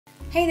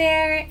Hey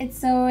there, it's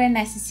so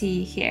nice to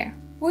see you here.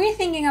 Were you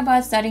thinking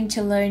about starting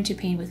to learn to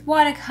paint with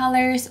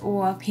watercolors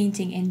or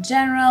painting in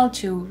general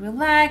to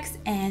relax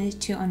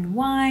and to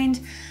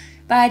unwind?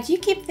 But you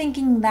keep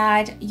thinking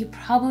that you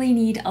probably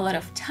need a lot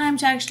of time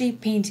to actually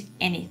paint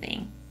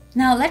anything.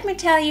 Now let me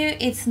tell you,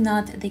 it's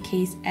not the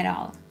case at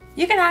all.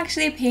 You can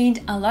actually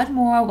paint a lot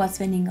more while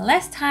spending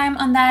less time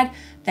on that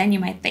than you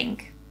might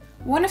think.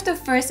 One of the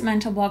first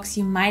mental blocks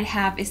you might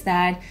have is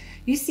that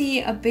you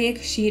see a big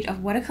sheet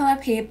of watercolor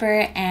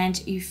paper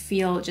and you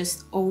feel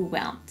just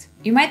overwhelmed.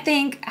 You might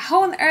think,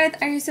 how on earth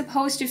are you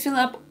supposed to fill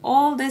up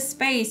all this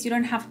space? You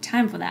don't have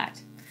time for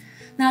that.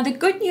 Now the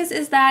good news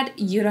is that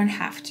you don't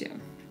have to.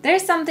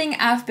 There's something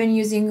I've been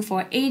using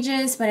for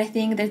ages, but I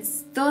think that's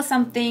still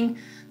something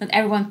that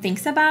everyone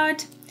thinks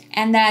about,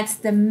 and that's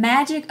the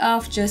magic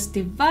of just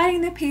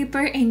dividing the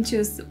paper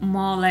into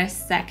smaller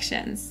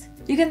sections.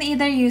 You can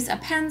either use a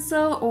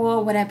pencil,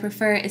 or what I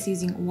prefer is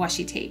using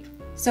washi tape.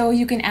 So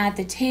you can add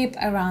the tape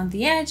around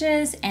the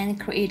edges and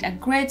create a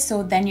grid,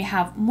 so then you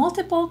have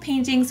multiple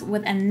paintings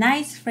with a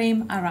nice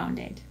frame around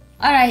it.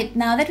 Alright,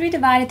 now that we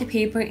divided the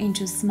paper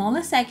into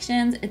smaller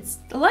sections, it's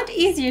a lot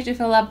easier to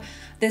fill up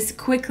this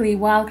quickly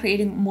while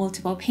creating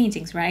multiple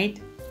paintings, right?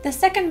 The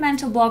second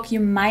mental block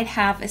you might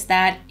have is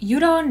that you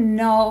don't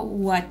know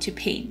what to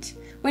paint.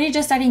 When you're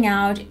just starting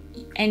out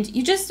and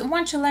you just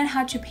want to learn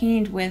how to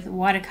paint with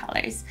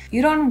watercolors,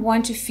 you don't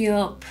want to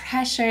feel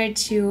pressured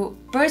to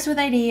burst with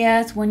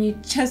ideas when you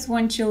just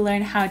want to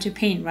learn how to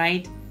paint,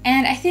 right?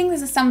 And I think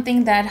this is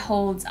something that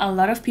holds a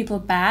lot of people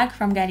back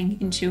from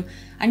getting into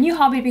a new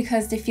hobby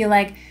because they feel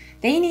like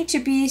they need to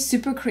be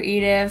super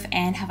creative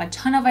and have a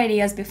ton of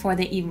ideas before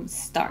they even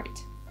start.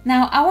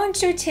 Now, I want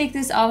to take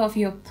this off of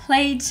your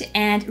plate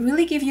and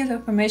really give you the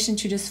permission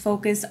to just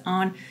focus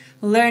on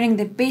learning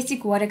the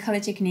basic watercolor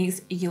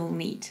techniques you'll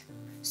need.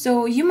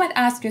 So you might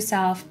ask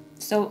yourself,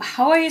 so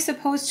how are you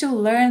supposed to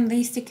learn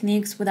these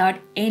techniques without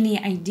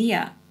any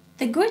idea?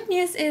 The good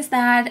news is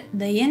that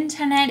the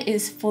internet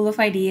is full of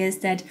ideas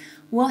that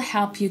will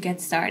help you get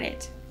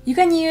started. You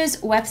can use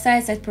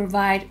websites that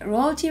provide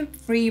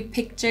royalty-free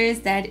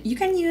pictures that you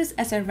can use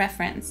as a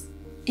reference.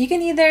 You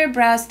can either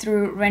browse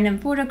through random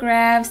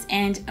photographs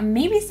and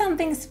maybe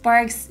something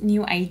sparks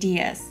new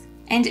ideas.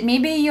 And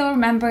maybe you'll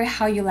remember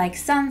how you like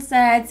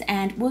sunsets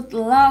and would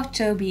love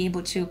to be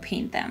able to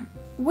paint them.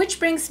 Which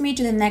brings me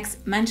to the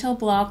next mental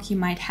block you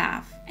might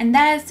have. And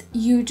that's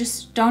you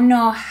just don't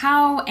know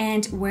how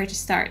and where to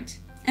start.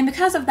 And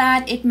because of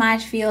that, it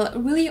might feel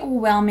really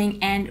overwhelming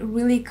and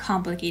really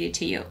complicated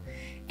to you.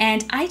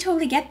 And I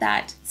totally get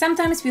that.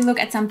 Sometimes we look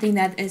at something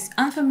that is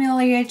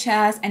unfamiliar to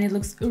us and it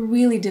looks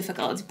really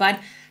difficult, but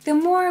the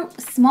more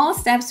small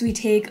steps we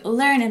take,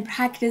 learn and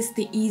practice,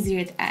 the easier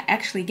it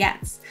actually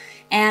gets.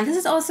 And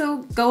this also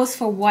goes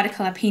for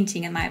watercolor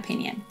painting, in my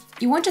opinion.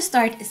 You want to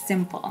start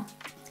simple.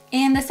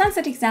 In the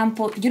sunset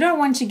example, you don't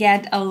want to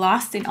get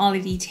lost in all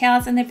the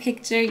details in the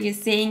picture you're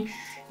seeing.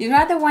 You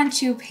rather want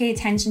to pay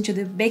attention to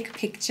the big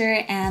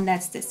picture, and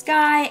that's the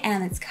sky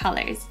and its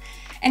colors.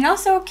 And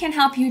also can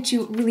help you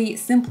to really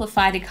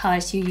simplify the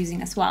colors you're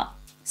using as well.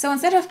 So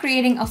instead of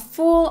creating a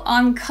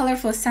full-on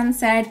colorful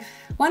sunset,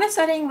 why not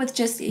starting with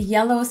just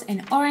yellows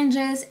and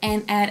oranges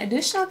and add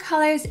additional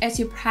colors as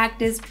you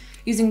practice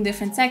using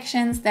different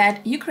sections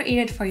that you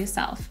created for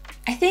yourself.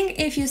 I think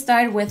if you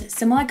start with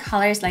similar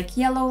colors like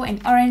yellow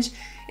and orange,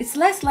 it's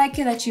less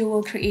likely that you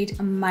will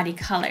create muddy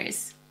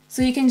colors.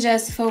 So you can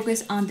just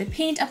focus on the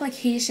paint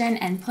application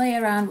and play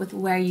around with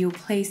where you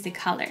place the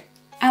color.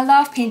 I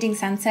love painting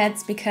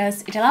sunsets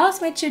because it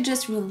allows me to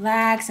just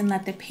relax and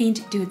let the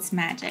paint do its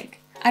magic.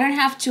 I don't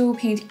have to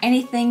paint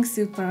anything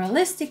super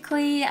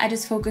realistically, I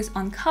just focus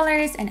on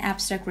colors and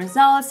abstract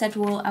results that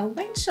will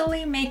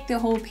eventually make the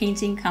whole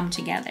painting come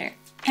together.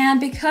 And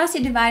because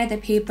you divided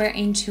the paper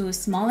into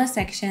smaller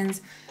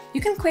sections,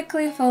 you can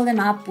quickly fill them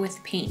up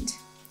with paint.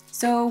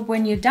 So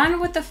when you're done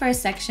with the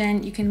first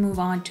section, you can move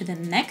on to the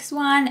next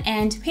one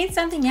and paint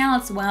something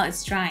else while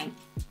it's drying.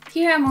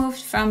 Here I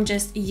moved from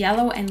just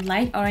yellow and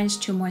light orange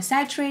to more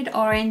saturated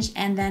orange,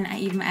 and then I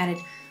even added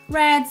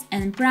reds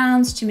and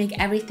browns to make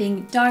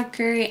everything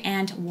darker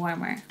and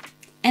warmer.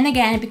 And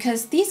again,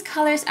 because these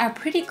colors are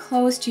pretty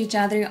close to each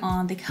other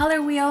on the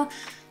color wheel,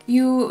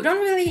 you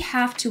don't really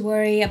have to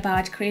worry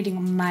about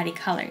creating muddy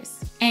colors.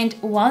 And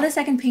while the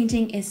second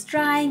painting is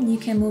drying, you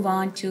can move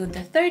on to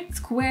the third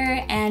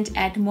square and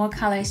add more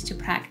colors to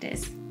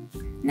practice.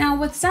 Now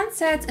with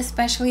sunsets,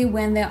 especially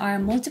when there are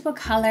multiple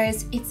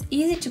colors, it's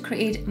easy to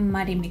create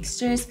muddy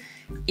mixtures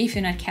if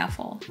you're not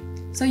careful.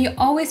 So you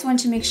always want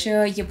to make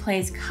sure you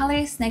place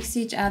colors next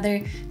to each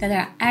other that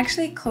are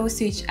actually close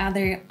to each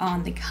other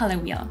on the color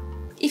wheel.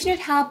 If you need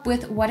help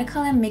with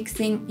watercolor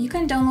mixing, you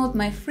can download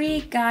my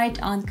free guide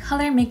on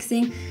color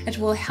mixing that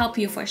will help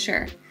you for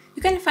sure.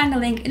 You can find the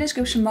link in the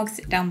description box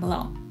down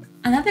below.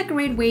 Another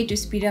great way to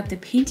speed up the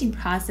painting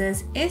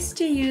process is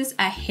to use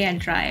a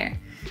hairdryer.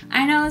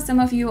 I know some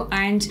of you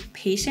aren't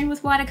patient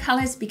with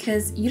watercolors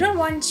because you don't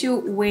want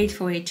to wait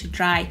for it to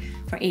dry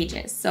for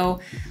ages. So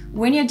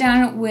when you're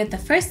done with the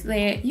first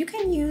layer, you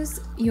can use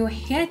your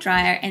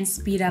hairdryer and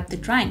speed up the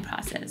drying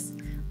process.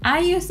 I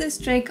use this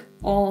trick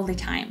all the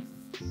time.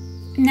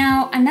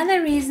 Now,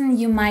 another reason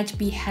you might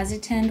be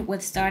hesitant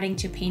with starting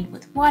to paint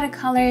with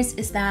watercolors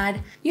is that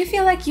you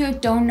feel like you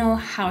don't know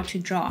how to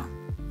draw.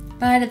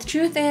 But the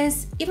truth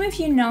is, even if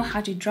you know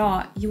how to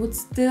draw, you would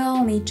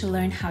still need to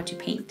learn how to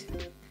paint.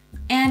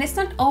 And it's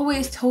not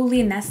always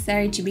totally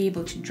necessary to be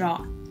able to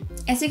draw.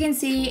 As you can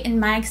see in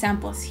my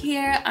examples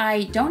here,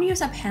 I don't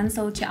use a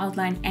pencil to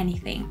outline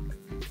anything.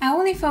 I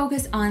only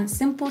focus on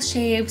simple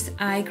shapes.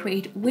 I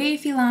create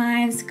wavy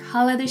lines,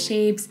 color the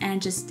shapes,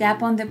 and just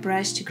dab on the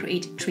brush to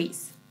create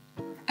trees.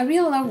 I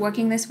really love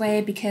working this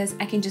way because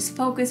I can just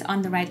focus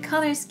on the right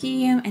color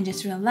scheme and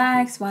just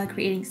relax while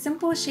creating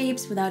simple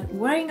shapes without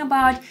worrying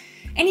about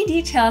any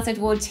details that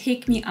will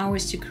take me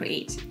hours to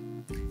create.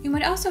 You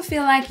might also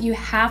feel like you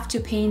have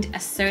to paint a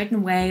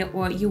certain way,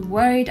 or you're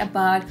worried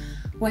about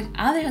what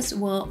others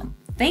will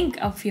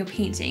think of your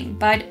painting,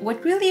 but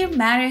what really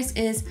matters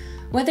is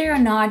whether or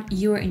not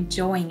you're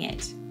enjoying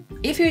it.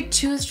 If you're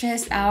too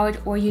stressed out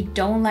or you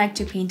don't like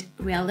to paint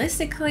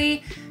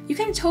realistically, you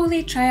can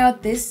totally try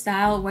out this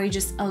style where you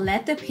just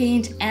let the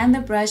paint and the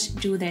brush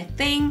do their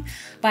thing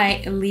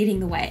by leading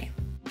the way.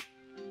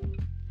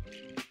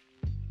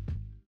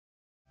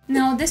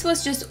 Now, this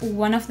was just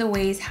one of the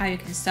ways how you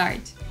can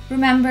start.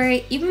 Remember,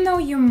 even though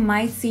you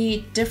might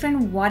see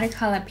different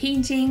watercolor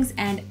paintings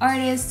and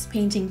artists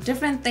painting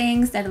different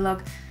things that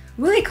look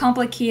really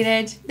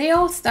complicated, they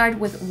all start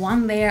with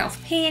one layer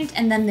of paint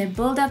and then they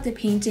build up the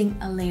painting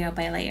layer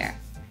by layer.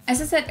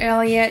 As I said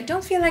earlier,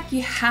 don't feel like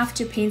you have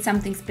to paint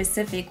something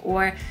specific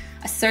or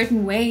a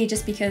certain way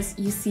just because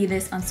you see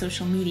this on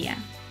social media.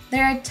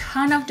 There are a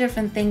ton of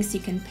different things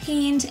you can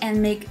paint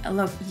and make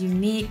look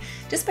unique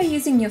just by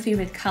using your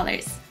favorite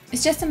colors.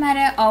 It's just a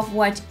matter of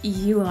what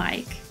you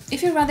like.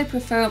 If you rather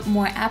prefer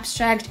more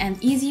abstract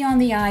and easy on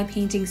the eye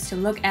paintings to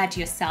look at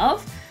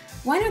yourself,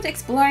 why not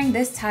exploring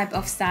this type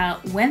of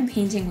style when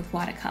painting with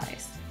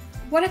watercolors?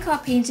 Watercolor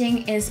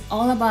painting is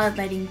all about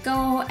letting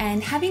go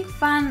and having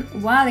fun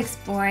while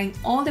exploring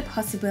all the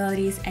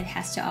possibilities it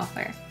has to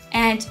offer.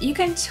 And you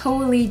can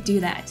totally do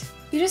that.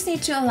 You just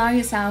need to allow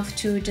yourself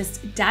to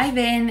just dive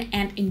in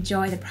and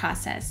enjoy the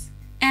process.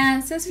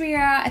 And since we are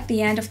at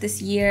the end of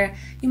this year,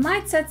 you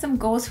might set some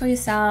goals for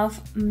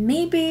yourself.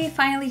 Maybe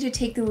finally to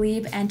take the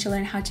leap and to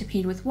learn how to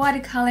paint with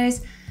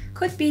watercolors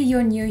could be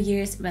your New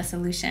Year's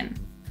resolution.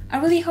 I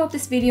really hope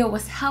this video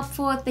was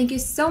helpful. Thank you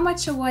so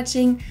much for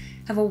watching.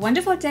 Have a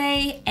wonderful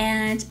day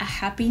and a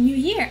happy new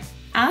year.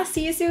 I'll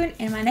see you soon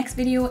in my next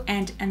video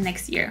and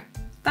next year.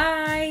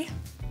 Bye!